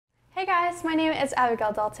guys, my name is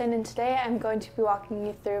Abigail Dalton and today I'm going to be walking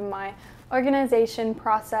you through my organization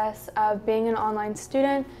process of being an online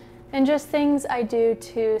student and just things I do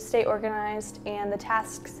to stay organized and the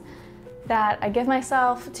tasks that I give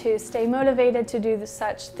myself to stay motivated to do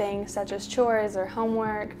such things such as chores or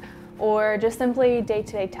homework or just simply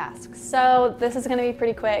day-to-day tasks. So this is going to be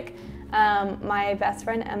pretty quick. My best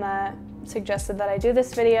friend Emma suggested that I do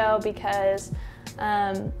this video because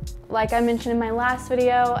like I mentioned in my last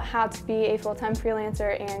video, how to be a full-time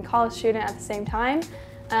freelancer and college student at the same time.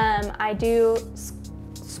 I do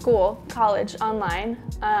college online,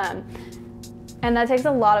 and that takes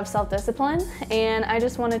a lot of self-discipline, and I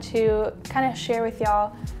just wanted to kind of share with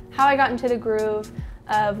y'all how I got into the groove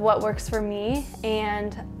of what works for me,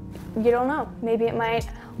 and you don't know, maybe it might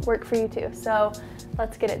work for you too. So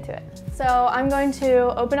let's get into it. So I'm going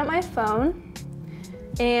to open up my phone,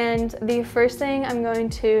 and the first thing I'm going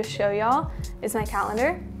to show y'all is my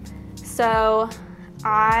calendar. So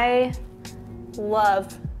I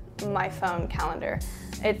love my phone calendar.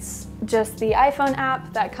 It's just the iPhone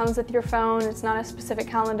app that comes with your phone. It's not a specific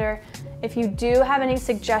calendar. If you do have any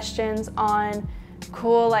suggestions on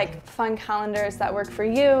cool, like fun calendars that work for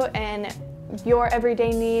you and your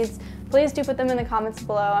everyday needs, please do put them in the comments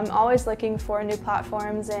below. I'm always looking for new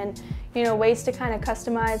platforms and ways to kind of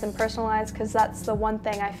customize and personalize, because that's the one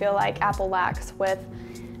thing I feel like Apple lacks with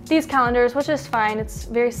these calendars, which is fine. It's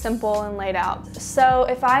very simple and laid out. So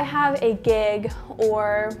if I have a gig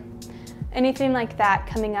or anything like that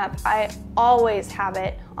coming up, I always have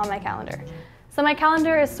it on my calendar. So my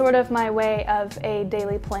calendar is sort of my way of a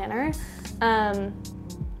daily planner.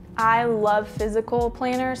 I love physical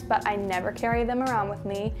planners, but I never carry them around with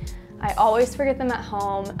me. I always forget them at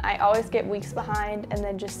home. I always get weeks behind and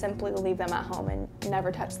then just simply leave them at home and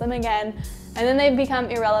never touch them again. And then they become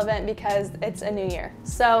irrelevant because it's a new year.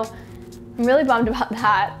 So I'm really bummed about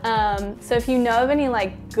that. So if you know of any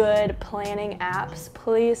good planning apps,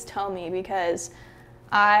 please tell me, because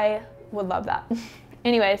I would love that.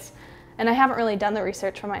 Anyways, and I haven't really done the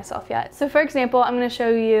research for myself yet. So for example, I'm gonna show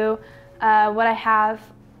you what I have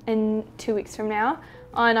in 2 weeks from now.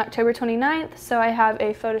 On October 29th, so I have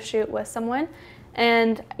a photo shoot with someone,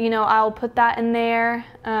 and I'll put that in there.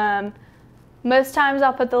 Most times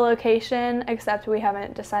I'll put the location, except we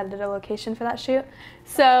haven't decided a location for that shoot.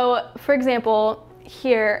 So for example,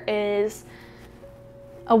 here is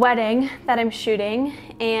a wedding that I'm shooting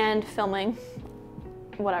and filming,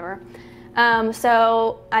 whatever.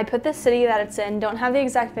 So I put the city that it's in, don't have the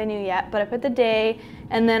exact venue yet, but I put the day,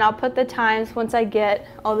 and then I'll put the times once I get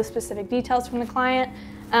all the specific details from the client.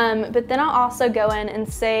 But then I'll also go in and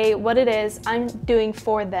say what it is I'm doing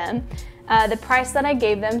for them, the price that I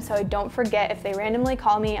gave them, so I don't forget. If they randomly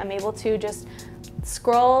call me, I'm able to just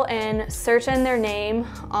scroll and search in their name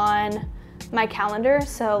on my calendar.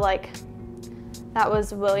 So that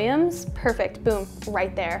was Williams, perfect, boom,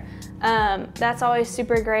 right there. That's always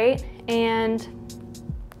super great. And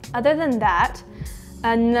other than that,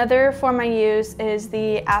 another form I use is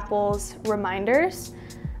the Apple's reminders.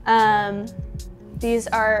 These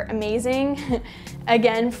are amazing.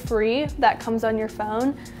 Again, free, that comes on your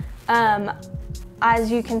phone.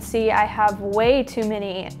 As you can see, I have way too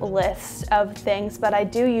many lists of things, but I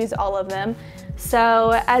do use all of them.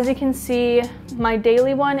 So as you can see, my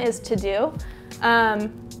daily one is to do.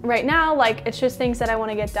 Right now, it's just things that I want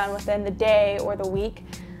to get done within the day or the week.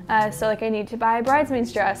 So I need to buy a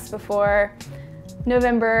bridesmaid's dress before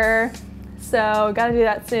November, so gotta do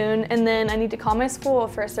that soon. And then I need to call my school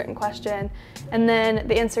for a certain question, and then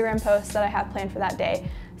the Instagram post that I have planned for that day.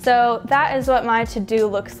 So that is what my to-do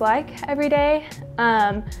looks like every day.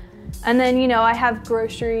 And then I have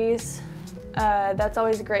groceries. That's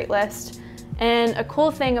always a great list. And a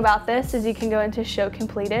cool thing about this is you can go into show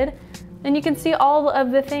completed, and you can see all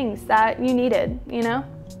of the things that you needed,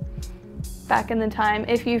 back in the time.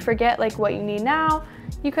 If you forget what you need now,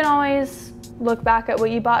 you can always look back at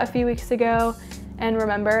what you bought a few weeks ago and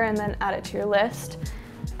remember, and then add it to your list.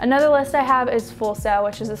 Another list I have is Full Sail,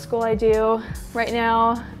 which is a school I do. Right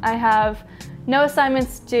now, I have no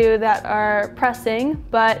assignments due that are pressing,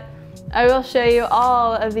 but I will show you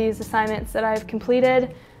all of these assignments that I've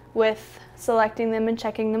completed with selecting them and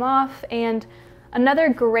checking them off. And another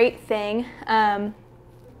great thing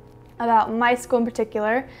about my school in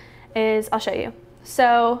particular is, I'll show you.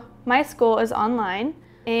 So my school is online,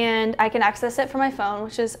 and I can access it from my phone,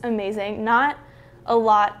 which is amazing. Not a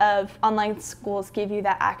lot of online schools give you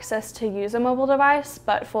that access to use a mobile device,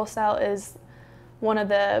 but Full Sail is one of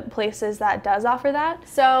the places that does offer that.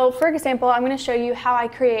 So for example, I'm going to show you how I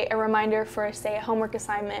create a reminder for, say, a homework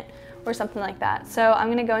assignment or something like that. So I'm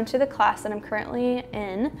going to go into the class that I'm currently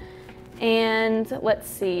in, and let's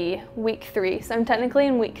see, week 3. So I'm technically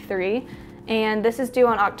in week 3, and this is due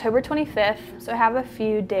on October 25th, so I have a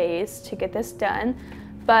few days to get this done.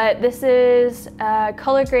 But this is a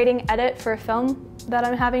color grading edit for a film that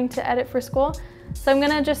I'm having to edit for school. So I'm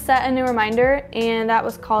gonna just set a new reminder, and that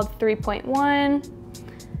was called 3.1,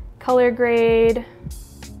 color grade,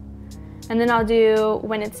 and then I'll do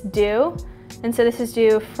when it's due. And so this is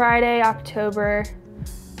due Friday, October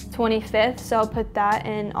 25th, so I'll put that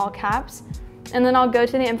in all caps. And then I'll go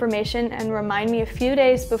to the information and remind me a few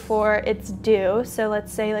days before it's due, so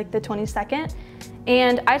let's say like the 22nd.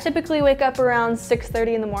 And I typically wake up around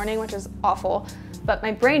 6:30 in the morning, which is awful, but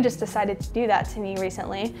my brain just decided to do that to me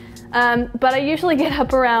recently. But I usually get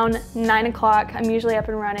up around 9 o'clock. I'm usually up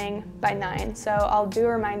and running by 9, so I'll do a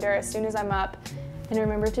reminder as soon as I'm up and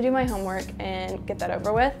remember to do my homework and get that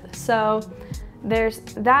over with. So there's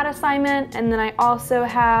that assignment, and then I also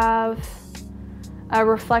have a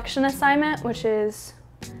reflection assignment, which is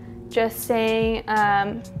just saying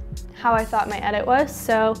how I thought my edit was.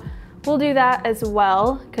 So we'll do that as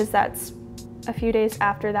well, because that's a few days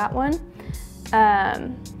after that one.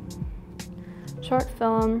 Short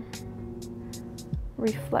film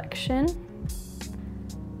reflection,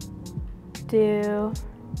 due,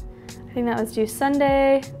 I think that was due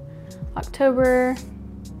Sunday, October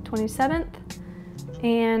 27th.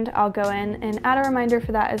 And I'll go in and add a reminder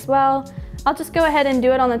for that as well. I'll just go ahead and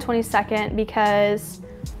do it on the 22nd because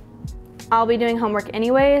I'll be doing homework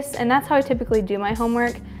anyways, and that's how I typically do my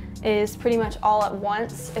homework, is pretty much all at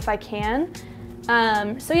once if I can.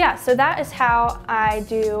 So yeah, so that is how I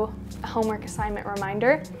do a homework assignment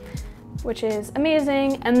reminder, which is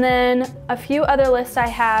amazing. And then a few other lists I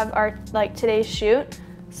have are like today's shoot.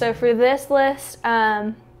 So for this list,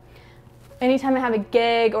 anytime I have a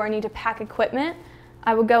gig or I need to pack equipment,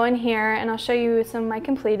 I will go in here and I'll show you some of my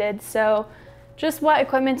completed. So just what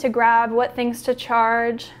equipment to grab, what things to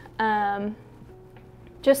charge,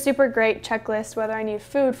 just super great checklist, whether I need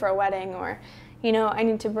food for a wedding or, you know, I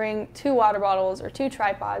need to bring 2 water bottles or 2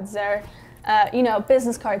 tripods or, you know,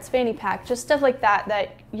 business cards, fanny pack, just stuff like that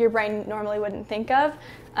that your brain normally wouldn't think of.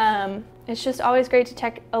 It's just always great to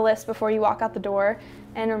check a list before you walk out the door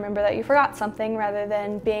and remember that you forgot something, rather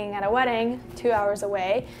than being at a wedding 2 hours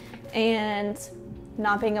away and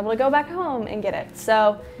not being able to go back home and get it.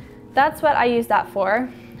 So that's what I use that for.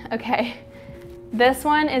 Okay, this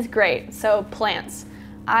one is great. So plants.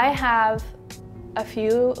 I have a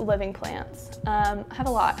few living plants. I have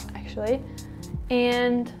a lot actually,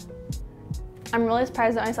 and I'm really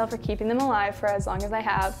surprised at myself for keeping them alive for as long as I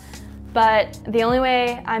have. But the only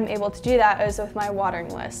way I'm able to do that is with my watering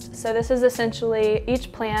list. So this is essentially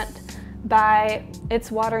each plant by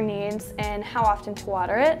its water needs and how often to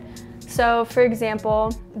water it. So for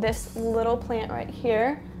example, this little plant right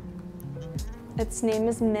here, its name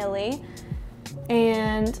is Millie,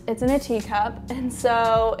 and it's in a teacup. And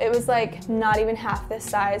so it was like not even half this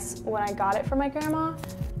size when I got it from my grandma.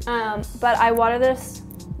 But I water this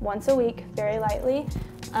once a week, very lightly.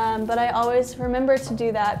 But I always remember to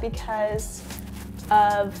do that because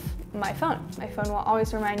of my phone. My phone will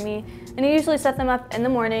always remind me, and I usually set them up in the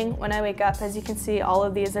morning when I wake up. As you can see, all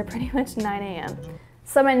of these are pretty much 9 a.m.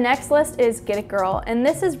 So my next list is Get It Girl, and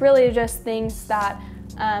this is really just things that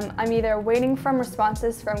I'm either waiting from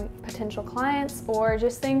responses from potential clients, or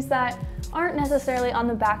just things that aren't necessarily on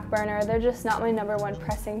the back burner. They're just not my #1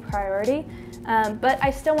 pressing priority, but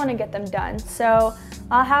I still want to get them done. So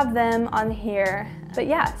I'll have them on here. But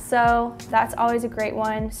yeah, so that's always a great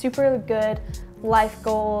one. Super good life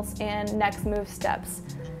goals and next move steps.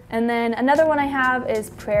 And then another one I have is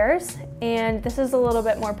prayers, and this is a little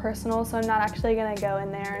bit more personal, so I'm not actually gonna go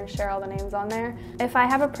in there and share all the names on there. If I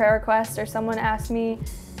have a prayer request or someone asks me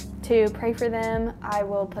to pray for them, I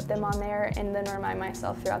will put them on there and then remind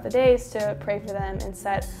myself throughout the days to pray for them and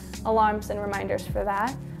set alarms and reminders for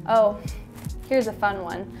that. Oh, here's a fun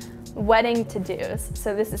one, wedding to-dos.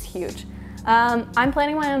 So this is huge. I'm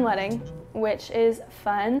planning my own wedding, which is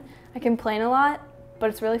fun. I complain a lot, but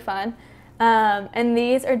it's really fun. And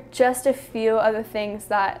these are just a few other things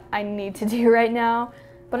that I need to do right now,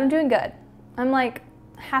 but I'm doing good. I'm like,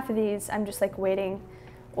 half of these I'm just like waiting,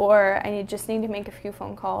 or I just need to make a few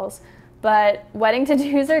phone calls. But wedding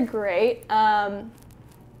to-dos are great.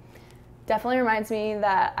 Definitely reminds me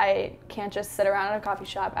that I can't just sit around at a coffee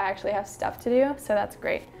shop. I actually have stuff to do, so that's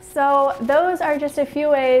great. So those are just a few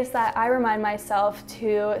ways that I remind myself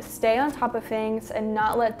to stay on top of things and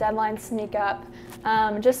not let deadlines sneak up,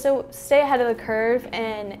 just to stay ahead of the curve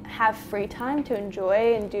and have free time to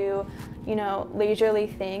enjoy and do, you know, leisurely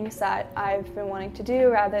things that I've been wanting to do,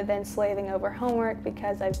 rather than slaving over homework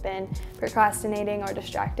because I've been procrastinating or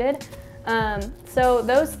distracted. So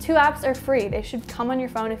those 2 apps are free. They should come on your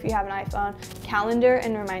phone if you have an iPhone. Calendar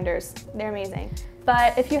and Reminders, they're amazing.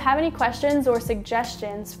 But if you have any questions or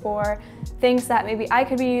suggestions for things that maybe I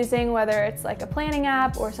could be using, whether it's like a planning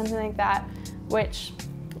app or something like that, which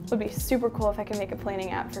would be super cool if I can make a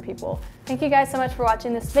planning app for people. Thank you guys so much for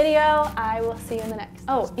watching this video. I will see you in the next.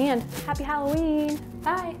 Oh, and happy Halloween.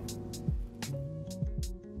 Bye.